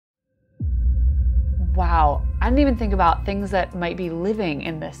Wow, I didn't even think about things that might be living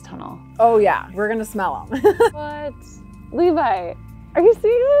in this tunnel. Oh yeah, we're gonna smell them. What? Levi, are you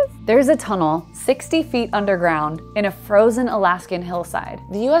serious? There's a tunnel 60 feet underground in a frozen Alaskan hillside.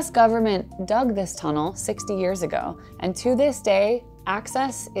 The US government dug this tunnel 60 years ago, and to this day,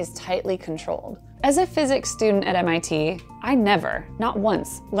 access is tightly controlled. As a physics student at MIT, I never, not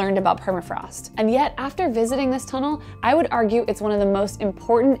once, learned about permafrost. And yet, after visiting this tunnel, I would argue it's one of the most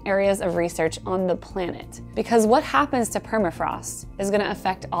important areas of research on the planet. Because what happens to permafrost is gonna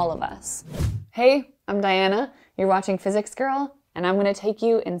affect all of us. Hey, I'm Dianna, you're watching Physics Girl, and I'm gonna take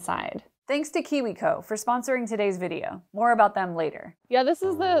you inside. Thanks to KiwiCo for sponsoring today's video. More about them later. Yeah, this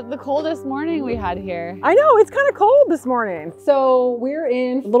is the coldest morning we had here. I know, it's kind of cold this morning. So we're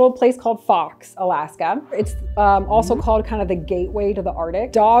in a little place called Fox, Alaska. It's also called kind of the gateway to the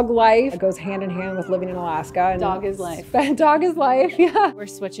Arctic. Dog life goes hand in hand with living in Alaska. And Dog is life. Dog is life, yeah. We're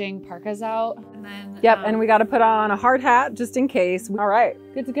switching parkas out and then... Yep, and we gotta put on a hard hat just in case. All right.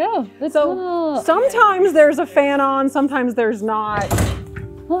 Good to go. Let's so go. Sometimes there's a fan on, sometimes there's not.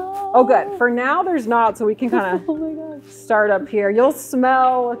 Oh good, for now there's not, so we can kind of oh my gosh. Start up here. You'll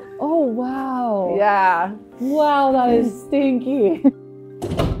smell. Oh wow. Yeah. Wow, that is stinky.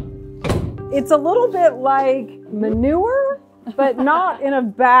 It's a little bit like manure, but not in a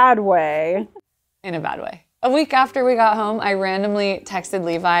bad way. In a bad way. A week after we got home, I randomly texted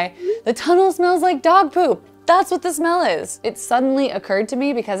Levi, "The tunnel smells like dog poop." That's what the smell is. It suddenly occurred to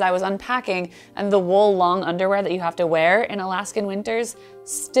me because I was unpacking and the wool long underwear that you have to wear in Alaskan winters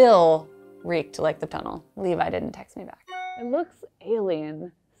still reeked like the tunnel. Levi didn't text me back. It looks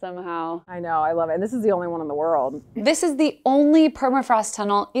alien somehow. I know, I love it. This is the only one in the world. This is the only permafrost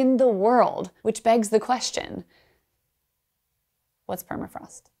tunnel in the world, which begs the question, what's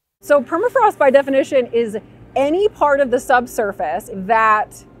permafrost? So permafrost by definition is any part of the subsurface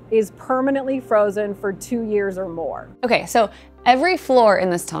that is permanently frozen for 2 years or more. Okay, so every floor in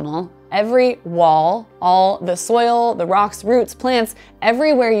this tunnel, every wall, all the soil, the rocks, roots, plants,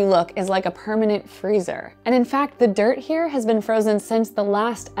 everywhere you look is like a permanent freezer. And in fact, the dirt here has been frozen since the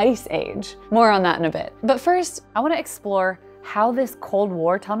last ice age. More on that in a bit. But first, I want to explore how this Cold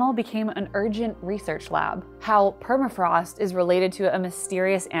War tunnel became an urgent research lab, how permafrost is related to a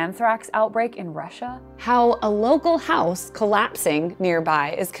mysterious anthrax outbreak in Russia, how a local house collapsing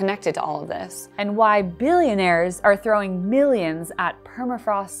nearby is connected to all of this, and why billionaires are throwing millions at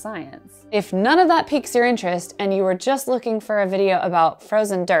permafrost science. If none of that piques your interest and you were just looking for a video about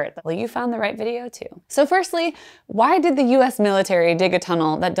frozen dirt, well, you found the right video too. So firstly, why did the US military dig a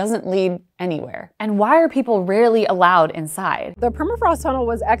tunnel that doesn't lead anywhere? And why are people rarely allowed inside? The permafrost tunnel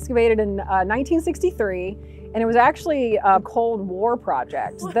was excavated in 1963, and it was actually a Cold War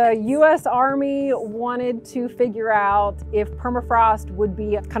project. What? The US Army wanted to figure out if permafrost would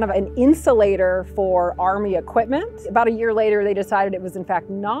be kind of an insulator for Army equipment. About a year later, they decided it was in fact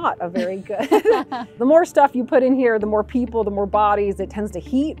not a very good. The more stuff you put in here, the more people, the more bodies, it tends to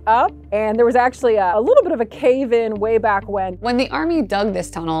heat up. And there was actually a little bit of a cave-in way back when. When the Army dug this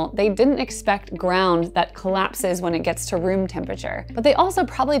tunnel, they didn't expect ground that collapses when it gets to room temperature. But they also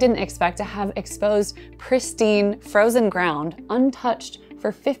probably didn't expect to have exposed, pristine, frozen ground untouched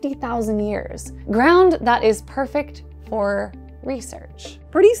for 50,000 years. Ground that is perfect for research.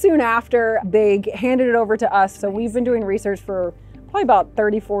 Pretty soon after, they handed it over to us. So we've been doing research for probably about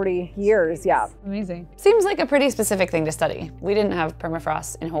 30, 40 years, yeah. Amazing. Seems like a pretty specific thing to study. We didn't have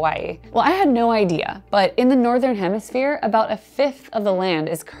permafrost in Hawaii. Well, I had no idea, but in the Northern Hemisphere, about 1/5 of the land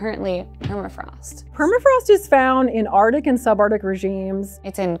is currently permafrost. Permafrost is found in Arctic and subarctic regimes.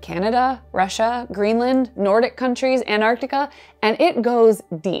 It's in Canada, Russia, Greenland, Nordic countries, Antarctica, and it goes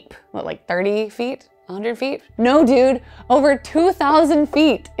deep. What, like 30 feet? 100 feet? No, dude, over 2,000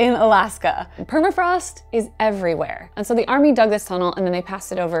 feet in Alaska. Permafrost is everywhere. And so the Army dug this tunnel and then they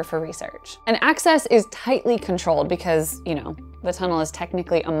passed it over for research. And access is tightly controlled because, you know, the tunnel is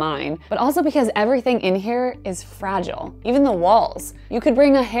technically a mine, but also because everything in here is fragile. Even the walls. You could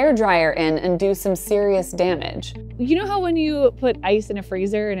bring a hairdryer in and do some serious damage. You know how when you put ice in a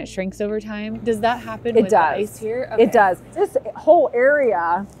freezer and it shrinks over time? Does that happen with the ice here? Okay. It does. This whole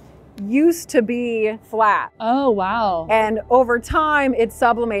area used to be flat. Oh, wow. And over time, it's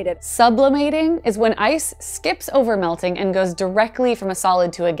sublimated. Sublimating is when ice skips over melting and goes directly from a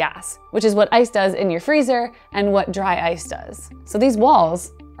solid to a gas, which is what ice does in your freezer and what dry ice does. So these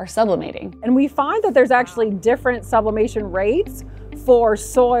walls are sublimating. And we find that there's actually different sublimation rates for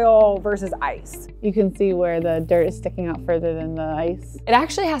soil versus ice. You can see where the dirt is sticking out further than the ice. It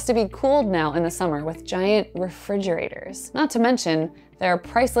actually has to be cooled now in the summer with giant refrigerators. Not to mention, there are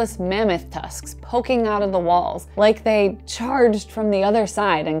priceless mammoth tusks poking out of the walls, like they charged from the other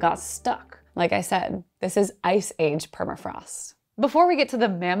side and got stuck. Like I said, this is Ice Age permafrost. Before we get to the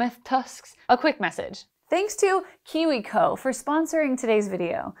mammoth tusks, a quick message. Thanks to KiwiCo for sponsoring today's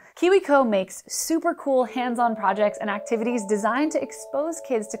video. KiwiCo makes super cool hands-on projects and activities designed to expose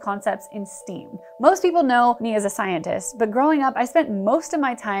kids to concepts in STEAM. Most people know me as a scientist, but growing up, I spent most of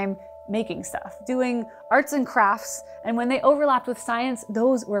my time making stuff, doing arts and crafts, and when they overlapped with science,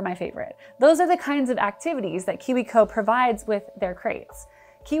 those were my favorite. Those are the kinds of activities that KiwiCo provides with their crates.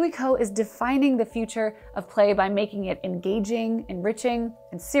 KiwiCo is defining the future of play by making it engaging, enriching,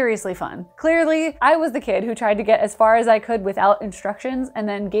 and seriously fun. Clearly, I was the kid who tried to get as far as I could without instructions and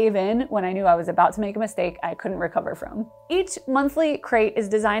then gave in when I knew I was about to make a mistake I couldn't recover from. Each monthly crate is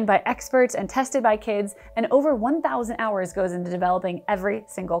designed by experts and tested by kids, and over 1,000 hours goes into developing every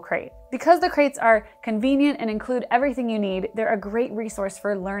single crate. Because the crates are convenient and include everything you need, they're a great resource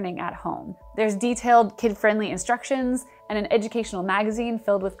for learning at home. There's detailed kid-friendly instructions and an educational magazine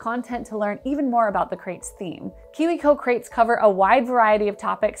filled with content to learn even more about the crate's theme. KiwiCo crates cover a wide variety of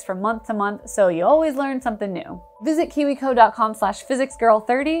topics from month to month, so you always learn something new. Visit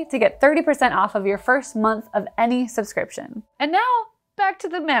kiwico.com/physicsgirl30 to get 30% off of your first month of any subscription. And now, back to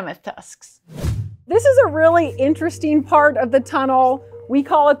the mammoth tusks. This is a really interesting part of the tunnel. We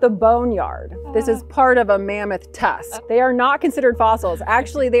call it the boneyard. This is part of a mammoth tusk. They are not considered fossils.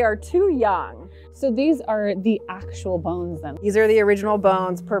 Actually, they are too young. So these are the actual bones then? These are the original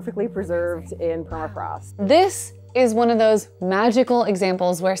bones, perfectly preserved in permafrost. This is one of those magical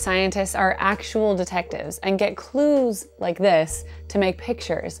examples where scientists are actual detectives and get clues like this to make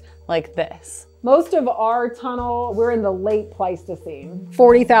pictures like this. Most of our tunnel, we're in the late Pleistocene,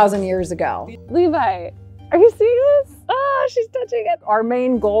 40,000 years ago. Levi, are you seeing this? Ah, she's touching it. Our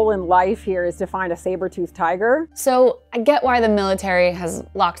main goal in life here is to find a saber-toothed tiger. So I get why the military has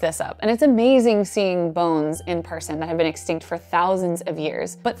locked this up, and it's amazing seeing bones in person that have been extinct for thousands of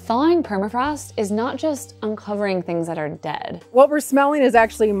years. But thawing permafrost is not just uncovering things that are dead. What we're smelling is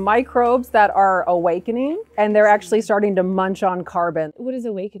actually microbes that are awakening, and they're actually starting to munch on carbon. What does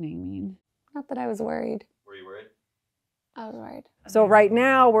awakening mean? Not that I was worried. Were you worried? I was worried. So right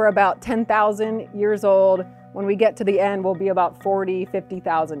now we're about 10,000 years old. When we get to the end, we'll be about 40,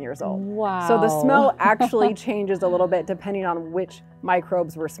 50,000 years old. Wow. So the smell actually changes a little bit depending on which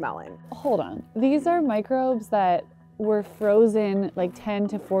microbes we're smelling. Hold on. These are microbes that were frozen like 10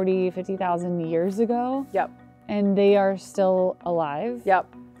 to 40, 50,000 years ago? Yep. And they are still alive?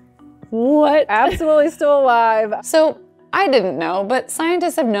 Yep. What? Absolutely still alive. So I didn't know, but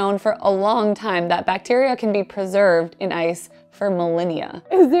scientists have known for a long time that bacteria can be preserved in ice for millennia.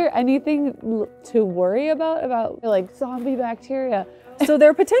 Is there anything to worry about like zombie bacteria? So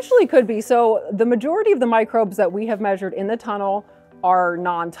there potentially could be. So the majority of the microbes that we have measured in the tunnel are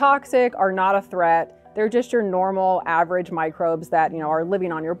non-toxic, are not a threat. They're just your normal average microbes that, are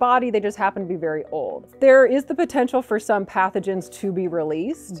living on your body. They just happen to be very old. There is the potential for some pathogens to be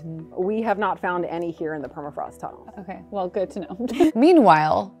released. We have not found any here in the permafrost tunnel. Okay, well, good to know.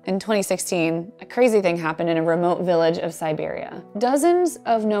 Meanwhile, in 2016, a crazy thing happened in a remote village of Siberia. Dozens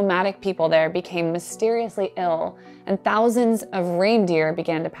of nomadic people there became mysteriously ill, and thousands of reindeer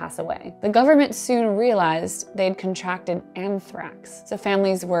began to pass away. The government soon realized they'd contracted anthrax, so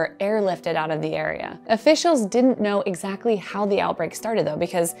families were airlifted out of the area. Officials didn't know exactly how the outbreak started though,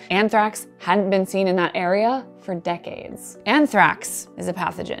 because anthrax hadn't been seen in that area for decades. Anthrax is a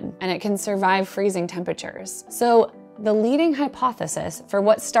pathogen, and it can survive freezing temperatures. So the leading hypothesis for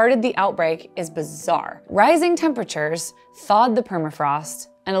what started the outbreak is bizarre. Rising temperatures thawed the permafrost,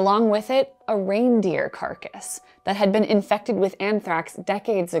 and along with it, a reindeer carcass that had been infected with anthrax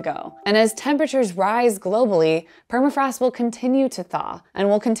decades ago. And as temperatures rise globally, permafrost will continue to thaw, and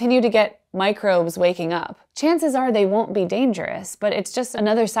we'll continue to get microbes waking up. Chances are they won't be dangerous, but it's just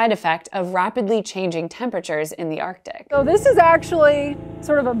another side effect of rapidly changing temperatures in the Arctic. So this is actually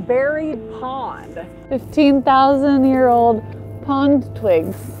sort of a buried pond. 15,000-year-old pond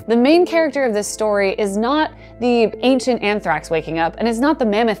twigs. The main character of this story is not the ancient anthrax waking up, and it's not the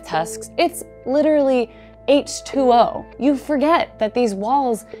mammoth tusks, it's literally H2O. You forget that these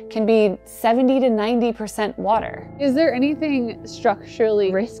walls can be 70 to 90% water. Is there anything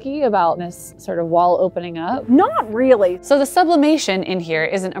structurally risky about this sort of wall opening up? Not really. So the sublimation in here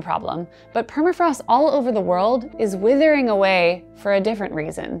isn't a problem, but permafrost all over the world is withering away for a different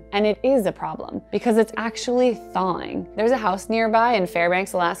reason. And it is a problem because it's actually thawing. There's a house nearby in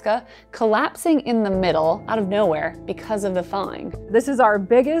Fairbanks, Alaska, collapsing in the middle out of nowhere because of the thawing. This is our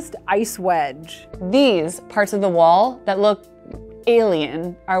biggest ice wedge. These parts of the wall that look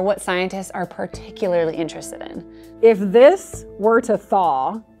alien are what scientists are particularly interested in. If this were to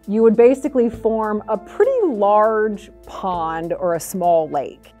thaw, you would basically form a pretty large pond or a small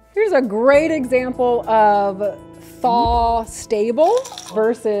lake. Here's a great example of thaw stable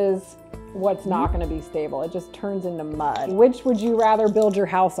versus what's not going to be stable. It just turns into mud. Which would you rather build your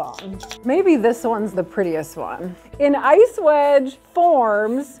house on? Maybe this one's the prettiest one. An ice wedge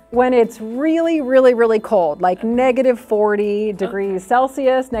forms when it's really, really, really cold, like -40 degrees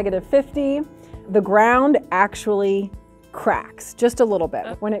Celsius, -50. The ground actually cracks just a little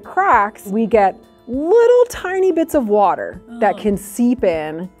bit. When it cracks, we get little tiny bits of water that can seep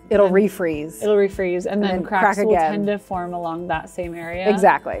in. It'll refreeze. It'll refreeze, and then cracks will tend to form along that same area.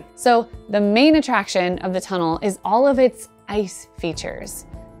 Exactly. So the main attraction of the tunnel is all of its ice features,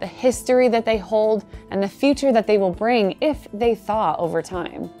 the history that they hold, and the future that they will bring if they thaw over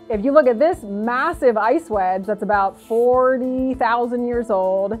time. If you look at this massive ice wedge that's about 40,000 years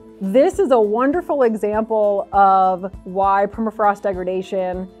old, this is a wonderful example of why permafrost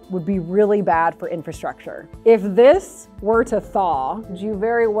degradation would be really bad for infrastructure. If this were to thaw, you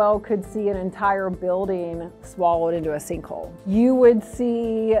very well could see an entire building swallowed into a sinkhole. You would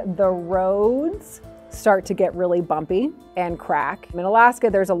see the roads start to get really bumpy and crack. In Alaska,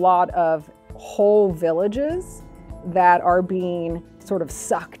 there's a lot of whole villages that are being sort of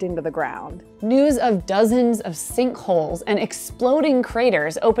sucked into the ground. News of dozens of sinkholes and exploding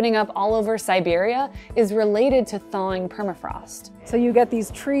craters opening up all over Siberia is related to thawing permafrost. So you get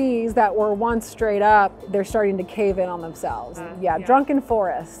these trees that were once straight up, they're starting to cave in on themselves. Drunken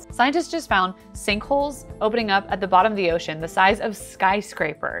forests. Scientists just found sinkholes opening up at the bottom of the ocean the size of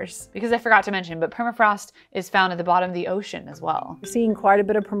skyscrapers. Because I forgot to mention, but permafrost is found at the bottom of the ocean as well. We're seeing quite a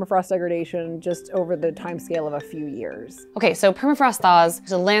bit of permafrost degradation just over the time scale of a few years. Okay, so permafrost thaws,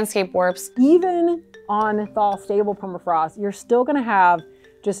 the landscape warps. Even on thaw stable permafrost, you're still gonna have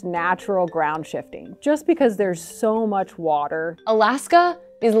just natural ground shifting, just because there's so much water. Alaska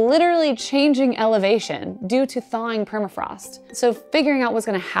is literally changing elevation due to thawing permafrost. So figuring out what's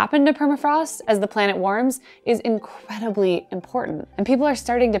gonna happen to permafrost as the planet warms is incredibly important, and people are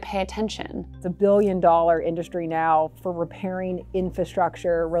starting to pay attention. It's $1 billion industry now for repairing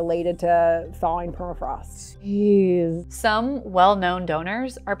infrastructure related to thawing permafrost. Jeez. Some well-known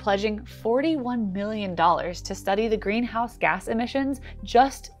donors are pledging $41 million to study the greenhouse gas emissions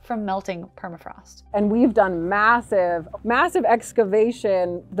just from melting permafrost. And we've done massive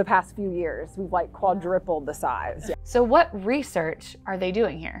excavation the past few years. We've like quadrupled the size. So what research are they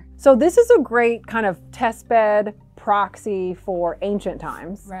doing here? So this is a great kind of test bed proxy for ancient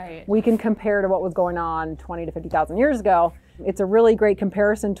times. Right. We can compare to what was going on 20 to 50,000 years ago. It's a really great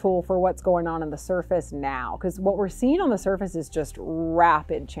comparison tool for what's going on the surface now, because what we're seeing on the surface is just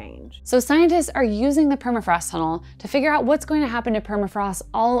rapid change. So scientists are using the permafrost tunnel to figure out what's going to happen to permafrost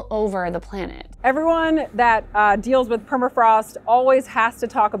all over the planet. Everyone that deals with permafrost always has to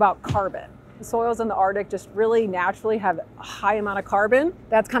talk about carbon. Soils in the Arctic just really naturally have a high amount of carbon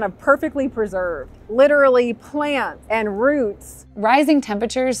that's kind of perfectly preserved. Literally plants and roots. Rising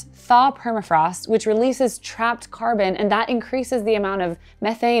temperatures thaw permafrost, which releases trapped carbon, and that increases the amount of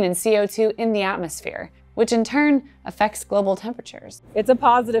methane and CO2 in the atmosphere, which in turn affects global temperatures. It's a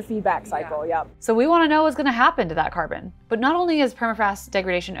positive feedback cycle, yep. So we want to know what's going to happen to that carbon. But not only is permafrost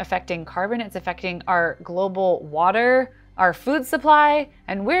degradation affecting carbon, it's affecting our global water, our food supply,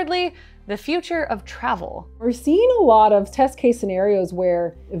 and weirdly, the future of travel. We're seeing a lot of test case scenarios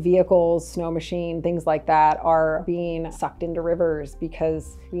where vehicles, snow machine, things like that are being sucked into rivers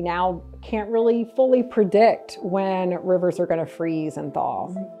because we now can't really fully predict when rivers are going to freeze and thaw.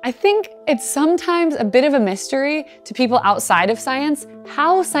 I think it's sometimes a bit of a mystery to people outside of science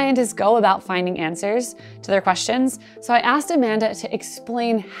how scientists go about finding answers to their questions. So I asked Amanda to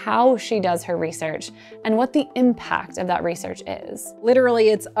explain how she does her research and what the impact of that research is. Literally,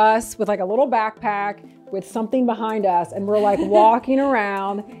 it's us with like a little backpack with something behind us, and we're like walking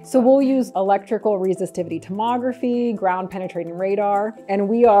around. So we'll use electrical resistivity tomography, ground penetrating radar, and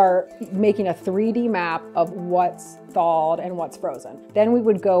we are making a 3D map of what's thawed and what's frozen. Then we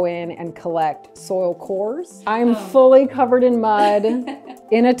would go in and collect soil cores. I'm fully covered in mud,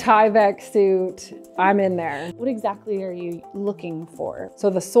 in a Tyvek suit. I'm in there. What exactly are you looking for? So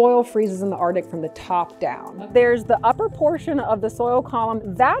the soil freezes in the Arctic from the top down. There's the upper portion of the soil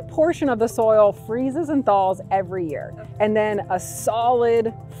column. That portion of the soil freezes and thaws every year. And then a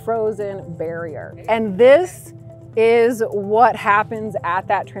solid frozen barrier. And this is what happens at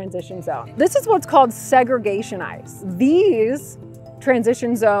that transition zone. This is what's called segregation ice. These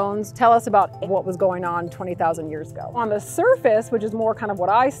transition zones tell us about what was going on 20,000 years ago. On the surface, which is more kind of what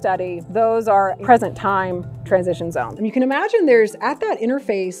I study, those are present time transition zones. And you can imagine there's, at that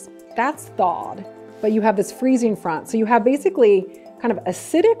interface, that's thawed, but you have this freezing front. So you have basically kind of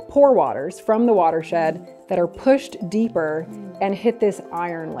acidic pore waters from the watershed that are pushed deeper and hit this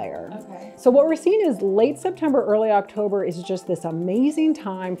iron layer. Okay. So what we're seeing is late September, early October is just this amazing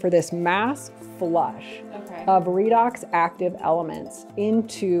time for this mass flush of redox active elements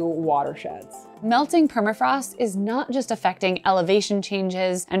into watersheds. Melting permafrost is not just affecting elevation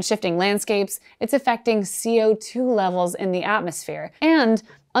changes and shifting landscapes, it's affecting CO2 levels in the atmosphere and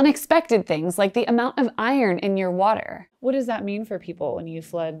unexpected things like the amount of iron in your water. What does that mean for people when you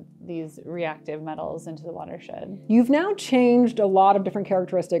flood these reactive metals into the watershed? You've now changed a lot of different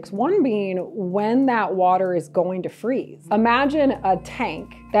characteristics, one being when that water is going to freeze. Imagine a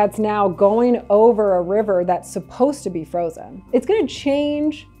tank that's now going over a river that's supposed to be frozen. It's going to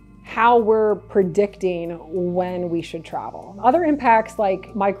change how we're predicting when we should travel. Other impacts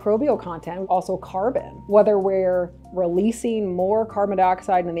like microbial content, also carbon, whether we're releasing more carbon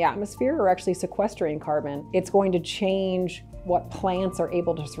dioxide in the atmosphere or actually sequestering carbon, it's going to change what plants are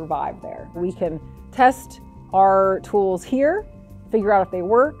able to survive there. We can test our tools here, figure out if they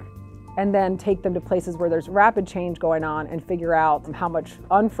work, and then take them to places where there's rapid change going on and figure out how much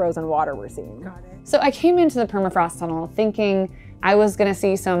unfrozen water we're seeing. Got it. So I came into the permafrost tunnel thinking I was gonna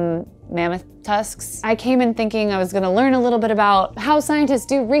see some mammoth tusks. I came in thinking I was gonna learn a little bit about how scientists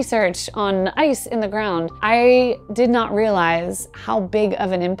do research on ice in the ground. I did not realize how big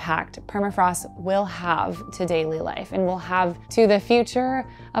of an impact permafrost will have to daily life and will have to the future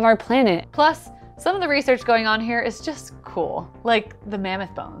of our planet. Plus, some of the research going on here is just cool, like the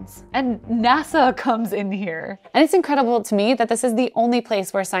mammoth bones. And NASA comes in here. And it's incredible to me that this is the only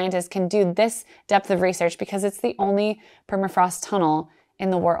place where scientists can do this depth of research because it's the only permafrost tunnel in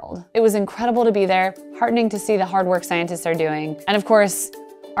the world. It was incredible to be there, heartening to see the hard work scientists are doing. And of course,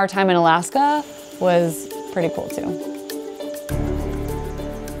 our time in Alaska was pretty cool too.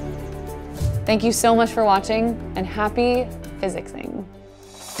 Thank you so much for watching and happy physicsing.